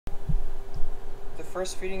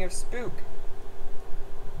first feeding of Spook.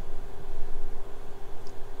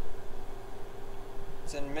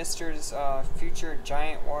 It's in Mister's future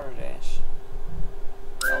giant water dish.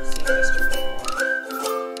 I've seen Mister before.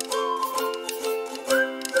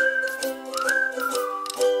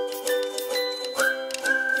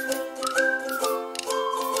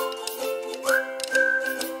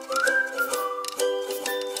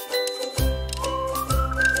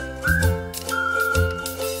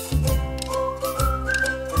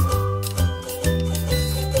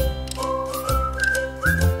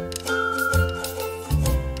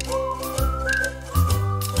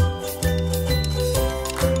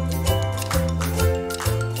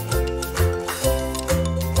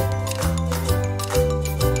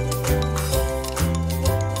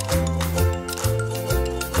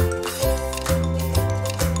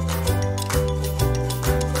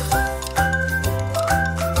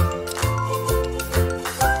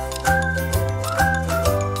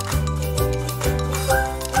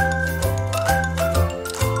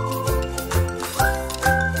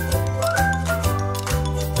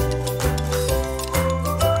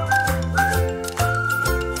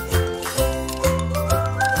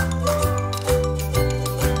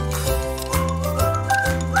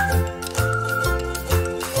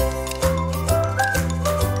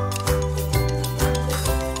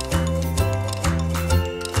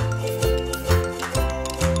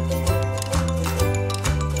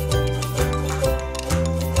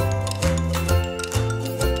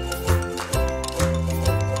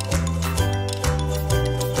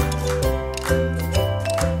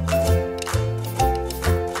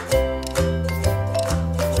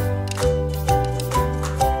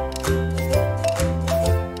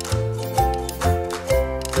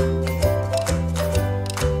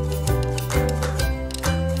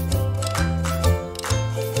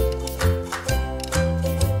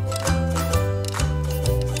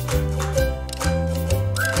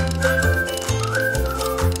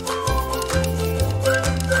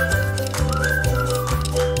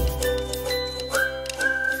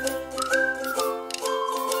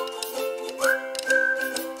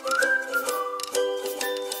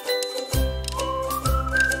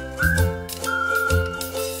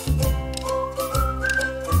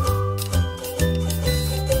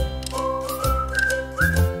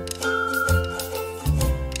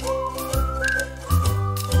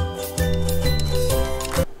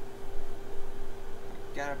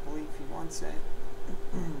 Gotta believe he wants it.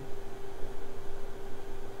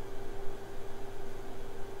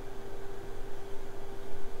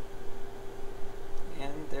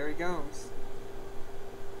 And there he goes.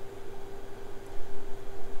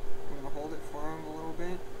 I'm gonna hold it for him a little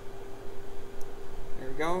bit. There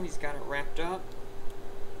we go, he's got it wrapped up.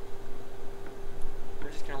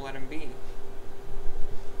 We're just gonna let him be.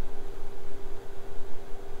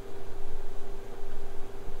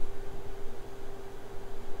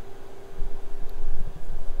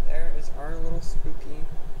 Our little Spooky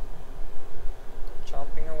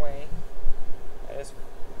chomping away at his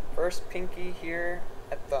first pinky here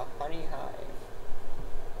at the honey hive.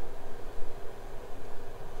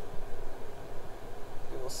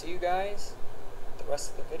 We will see you guys the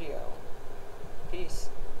rest of the video. Peace.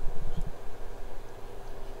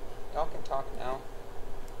 Y'all can talk now.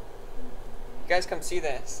 You guys come see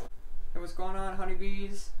this. Hey, what's going on,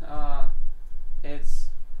 honeybees? It's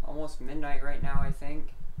almost midnight right now, I think.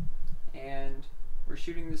 And we're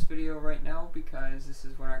shooting this video right now because this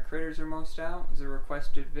is when our critters are most out. It's a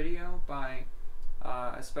requested video by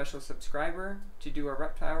a special subscriber to do a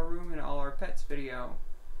reptile room and all our pets video.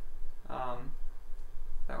 Without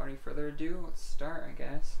any further ado, let's start, I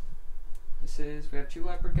guess. We have 2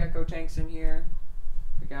 leopard gecko tanks in here.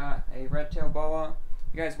 We got a red-tailed boa.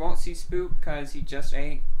 You guys won't see Spook because he just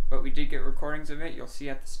ate, but we did get recordings of it. You'll see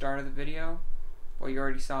at the start of the video. Well, you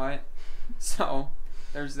already saw it. So,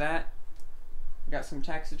 there's that. We got some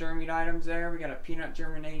taxidermied items there. We got a peanut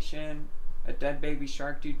germination, a dead baby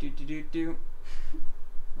shark, We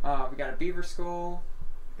got a beaver skull.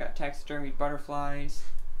 We got taxidermied butterflies.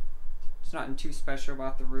 It's nothing too special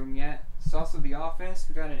about the room yet. It's also the office.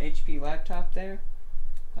 We got an HP laptop there.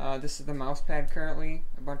 This is the mouse pad currently.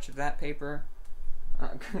 A bunch of that paper.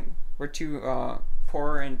 We're too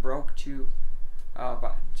poor and broke to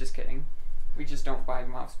buy. Just kidding. We just don't buy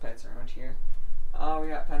mouse pads around here. We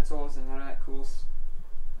got pencils and all that cool,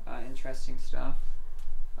 interesting stuff.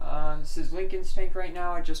 This is Lincoln's tank right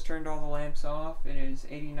now. I just turned all the lamps off. It is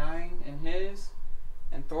 89 in his.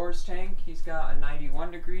 And Thor's tank, he's got a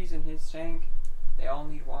 91 degrees in his tank. They all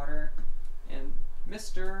need water. And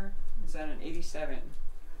Mister is at an 87.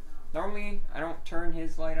 Normally, I don't turn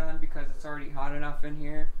his light on because it's already hot enough in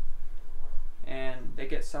here. and they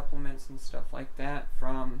get supplements and stuff like that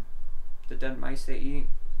from the dead mice they eat,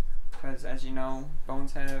 because as you know,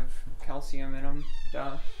 bones have calcium in them,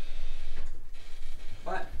 duh.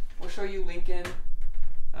 But we'll show you Lincoln.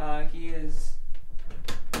 He is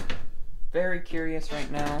very curious right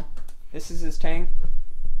now. This is his tank.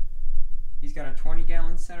 He's got a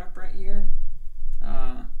 20-gallon setup right here.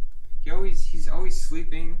 He's always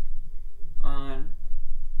sleeping on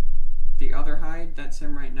the other hide. That's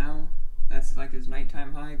him right now. That's like his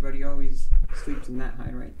nighttime hide, but he always sleeps in that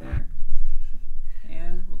hide right there.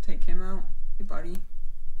 And we'll take him out. Hey, buddy.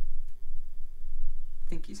 I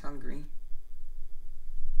think he's hungry.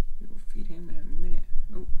 We will feed him in a minute.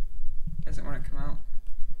 Oh, doesn't want to come out.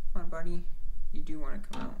 Come on, buddy. You do want to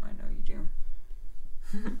come out. I know you do.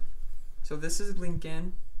 So this is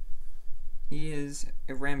Lincoln. He is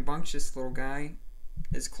a rambunctious little guy.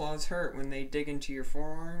 His claws hurt when they dig into your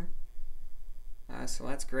forearm. So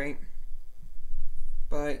that's great.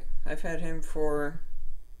 But I've had him for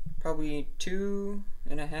probably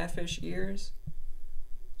 2.5-ish years.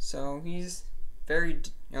 So he's very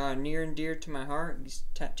near and dear to my heart. He's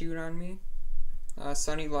tattooed on me.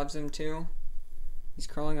 Sonny loves him too. He's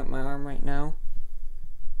crawling up my arm right now.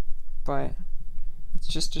 But it's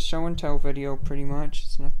just a show and tell video pretty much.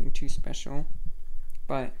 It's nothing too special.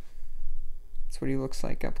 But that's what he looks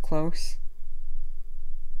like up close.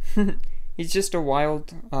 He's just a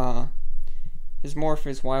wild, his morph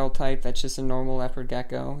is wild type. That's just a normal leopard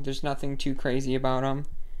gecko. There's nothing too crazy about him.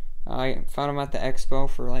 I found him at the expo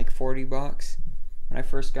for like 40 bucks when I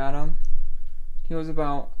first got him. He was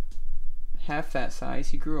about half that size.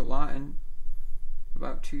 He grew a lot in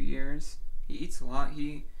about 2 years. He eats a lot.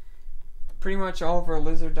 Pretty much all of our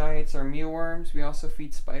lizard diets are mealworms. We also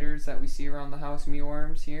feed spiders that we see around the house,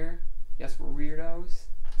 mealworms here. Yes, we're weirdos.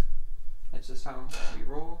 That's just how we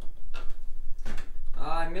roll.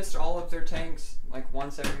 I missed all of their tanks like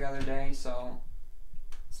once every other day, so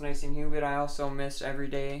it's nice and humid. I also missed every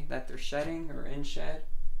day that they're shedding or in shed,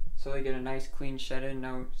 so they get a nice clean shedded,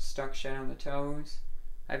 no stuck shed on the toes.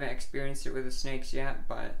 I haven't experienced it with the snakes yet,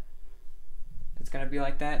 but it's gonna be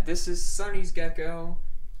like that. This is Sonny's gecko.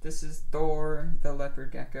 This is Thor, the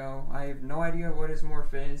leopard gecko. I have no idea what his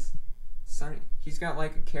morph is. Sonny, he's got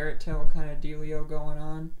like a carrot tail kind of dealio going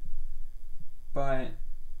on, but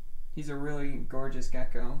he's a really gorgeous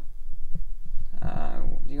gecko.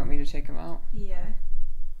 Do you want me to take him out? Yeah.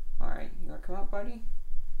 Alright, you want to come out, buddy?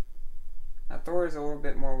 Now, Thor is a little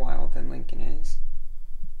bit more wild than Lincoln is.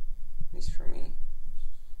 At least for me.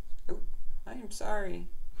 Oh, I am sorry.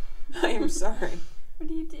 I am sorry. What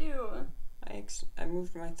do you do? I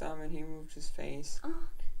moved my thumb and he moved his face. Oh.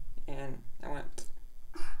 And I went...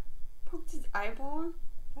 Poked his eyeball?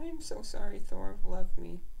 I am so sorry, Thor. Love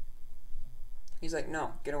me. He's like,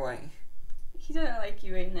 no, get away. He doesn't like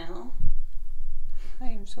you right now. I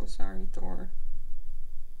am so sorry, Thor.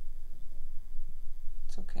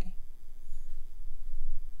 It's okay.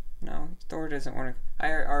 No, Thor doesn't want to...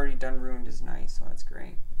 I already done ruined his night, so that's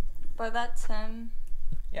great. But that's him.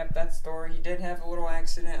 Yep, that's Thor. He did have a little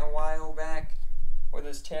accident a while back with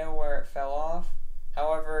his tail where it fell off.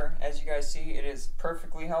 However, as you guys see, it is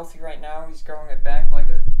perfectly healthy right now. He's growing it back like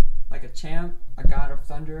a champ, a god of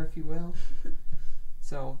thunder, if you will.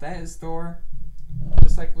 So that is Thor.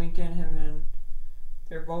 Just like Lincoln,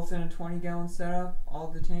 they're both in a 20-gallon setup. All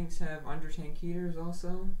the tanks have under-tank heaters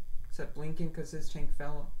also, except Lincoln because his tank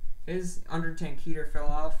fell. His under-tank heater fell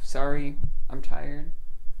off. Sorry, I'm tired.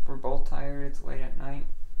 We're both tired. It's late at night.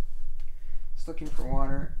 Just looking for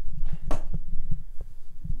water.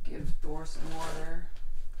 Give Thor some water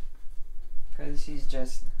because he's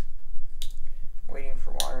just waiting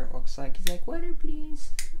for water. It looks like he's like, water,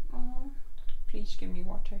 please. Oh, please give me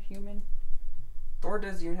water, human. Thor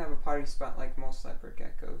doesn't even have a potty spot like most leopard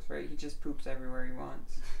geckos, right? He just poops everywhere he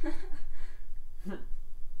wants.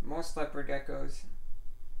 Most leopard geckos,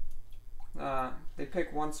 they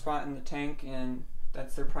pick one spot in the tank and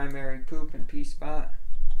that's their primary poop and pee spot.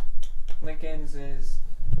 Lincoln's is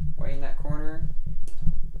way in that corner.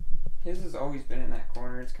 His has always been in that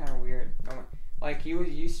corner. It's kind of weird. Like, he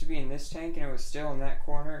used to be in this tank and it was still in that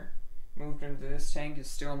corner. Moved into this tank, is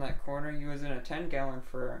still in that corner. He was in a 10-gallon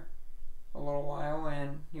for a little while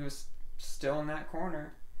and he was still in that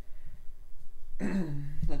corner.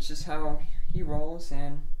 That's just how he rolls.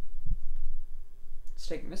 And let's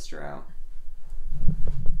take Mr. out.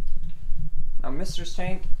 Now Mr.'s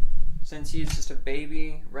tank, since he's just a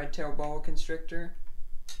baby red-tailed boa constrictor,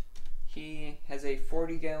 he has a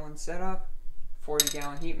 40-gallon setup,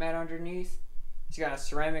 40-gallon heat mat underneath. He's got a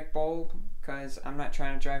ceramic bulb because I'm not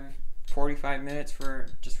trying to drive 45 minutes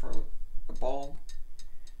just for a bulb.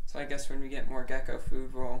 So I guess when we get more gecko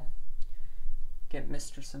food, we'll get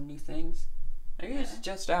Mister some new things. He was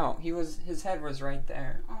just out. His head was right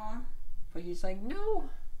there. Aw. But he's like, no.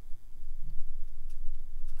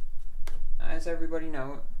 As everybody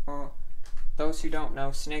knows, well, those who don't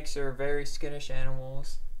know, snakes are very skittish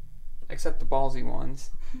animals. Except the ballsy ones.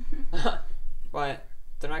 But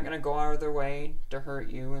they're not going to go out of their way to hurt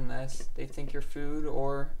you unless they think you're food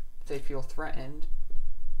or if they feel threatened.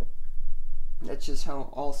 That's just how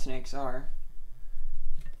all snakes are.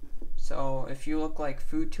 So if you look like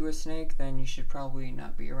food to a snake, then you should probably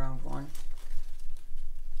not be around one.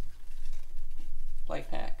 Life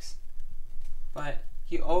hacks. But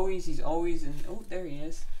he's always in, oh, there he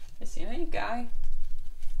is. I see him. Hey, guy.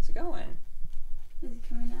 How's it going? Is he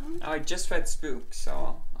coming out? Oh, I just fed Spook,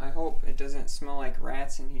 so I hope it doesn't smell like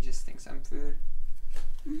rats and he just thinks I'm food.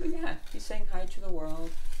 But yeah, he's saying hi to the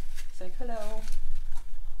world. He's like, hello.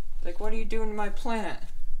 It's like, what are you doing to my plant?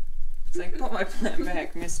 It's like, put my plant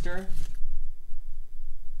back, mister.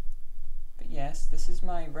 But yes, this is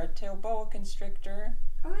my red-tailed boa constrictor.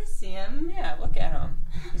 Oh, I see him. Yeah, look at him.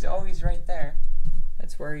 He's always right there.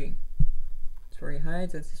 That's where he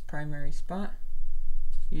hides. That's his primary spot.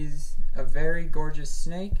 He's a very gorgeous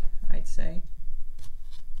snake, I'd say.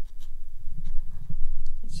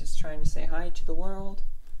 He's just trying to say hi to the world.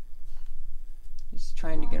 He's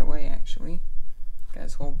trying to get away, actually. Got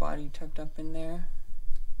his whole body tucked up in there.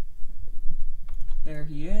 There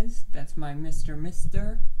he is. That's my Mr.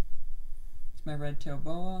 It's my red-tailed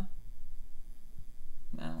boa.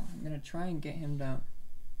 Now, I'm going to try and get him to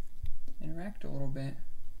interact a little bit.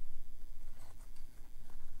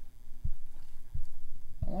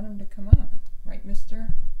 I want him to come out. Right,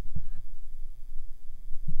 mister?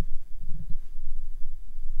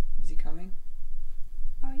 Is he coming?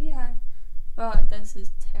 Oh, yeah. Well, that's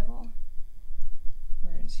his tail.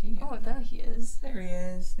 Where is he? Oh, there he is. There he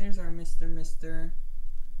is. There's our Mr.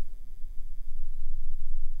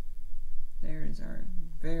 There is our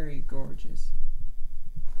very gorgeous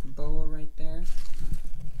boa right there.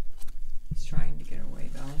 He's trying to get away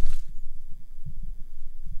though.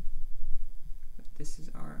 But this is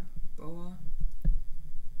our boa.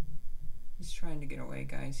 He's trying to get away,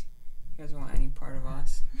 guys. He doesn't want any part of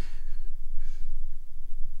us.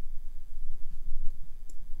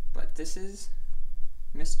 But this is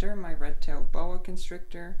Mr. my red-tailed boa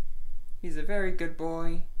constrictor. He's a very good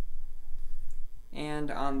boy.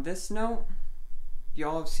 And on this note,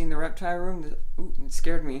 y'all have seen the reptile room. Ooh, it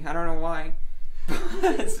scared me. I don't know why.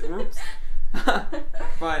 Oops.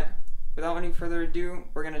 But without any further ado,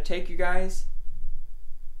 we're going to take you guys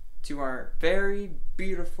to our very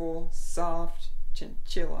beautiful, soft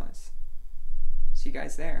chinchillas. See you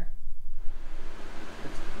guys there.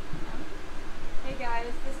 Hey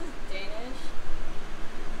guys, this is Danish.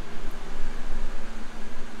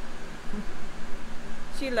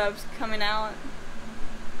 She loves coming out.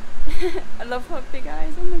 I love her big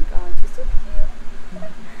eyes. Oh my god, she's so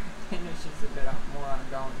cute. Danish is a bit more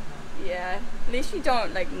outgoing, huh? Yeah, at least she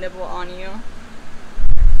don't like nibble on you.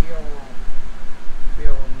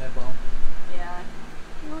 Feel nibble. Yeah.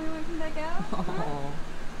 You want to come back out? Huh? Oh.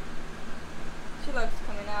 She loves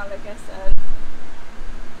coming out, like I said.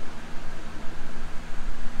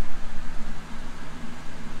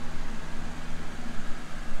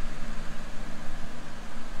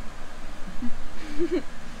 These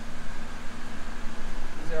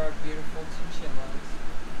are our beautiful chinchillas.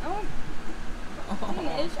 Oh, Oh.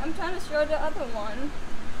 Danish, I'm trying to show the other one.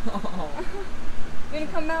 Oh. You're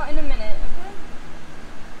gonna come out in a minute, okay?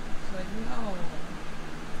 It's like, no.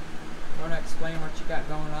 You want to explain what you got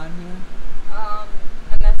going on here? A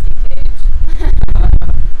messy cage.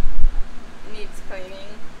 Needs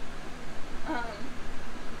cleaning.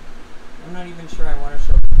 I'm not even sure I want to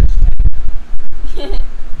show the fish tank.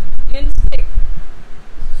 You can just like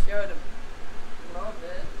show it a little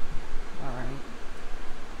bit. Alright.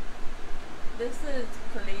 This is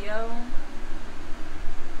Cleo.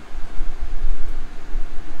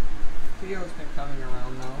 Cleo's been coming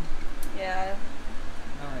around though. Yeah.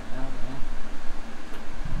 Alright, now though.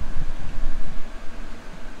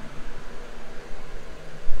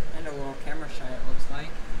 And a little camera shy, it looks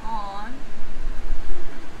like. Aw.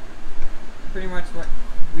 Pretty much what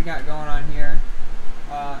we got going on here.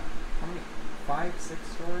 How many? 5, 6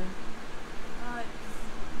 story?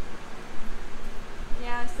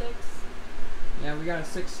 Yeah, 6. Yeah, we got a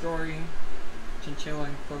 6-story chinchilla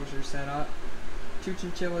enclosure set up. 2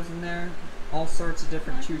 chinchillas in there, all sorts of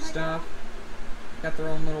different chew stuff. Got their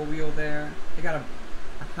own little wheel there. They got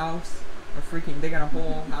a house, they got a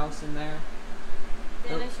whole house in there.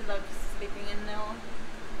 Danish loves sleeping in there.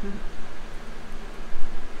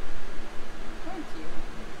 Thank you.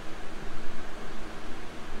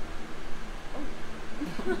 Oh.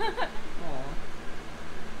 Aw.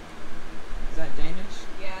 Is that Danish?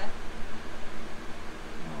 Yeah.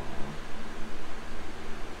 Aw.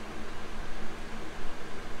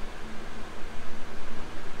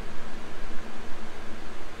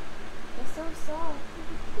 They're so soft.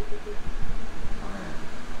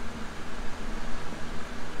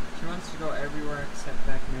 She wants to go everywhere except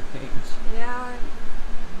back in her cage. Yeah.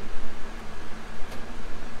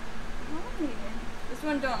 Hi. This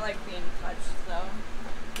one don't like being touched though.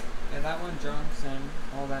 Yeah, that one jumps and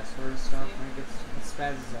all that sort of stuff when it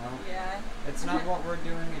spazzes out. Yeah. It's not what we're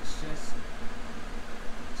doing, it's just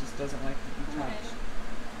it just doesn't like to be touched.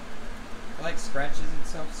 It like scratches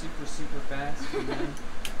itself super fast and then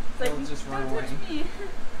It's it'll just run don't away. touch me.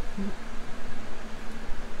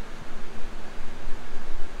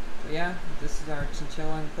 But yeah, this is our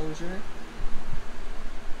chinchilla enclosure.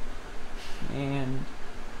 And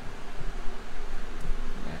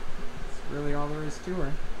yeah, that's really all there is to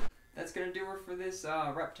her. That's gonna do her for this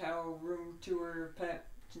reptile room tour pet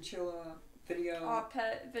chinchilla video. Aw,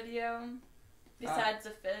 pet video. Besides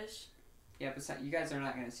the fish. Yeah, but you guys are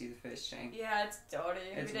not gonna see the fish tank. Yeah, it's dirty.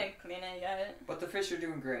 It's- We didn't clean it yet. But the fish are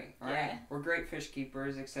doing great, alright? Yeah. We're great fish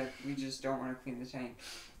keepers, except we just don't want to clean the tank.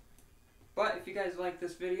 But if you guys like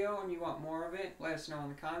this video and you want more of it, let us know in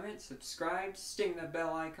the comments. Subscribe, sting the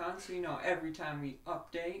bell icon so you know every time we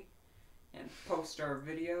update and post our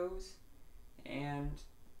videos. And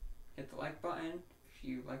hit the like button if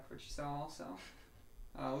you like what you saw also.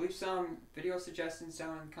 Leave some video suggestions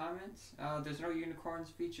down in the comments. There's no unicorns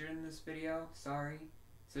featured in this video, sorry.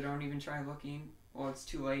 So don't even try looking. Well, it's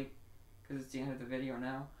too late because it's the end of the video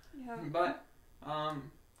now. Yeah. But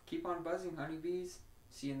keep on buzzing, honeybees.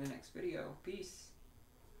 See you in the next video. Peace.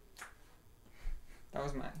 That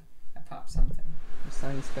was mine. I popped something. Your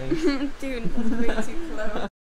Sunny's face. Dude, that's way too close.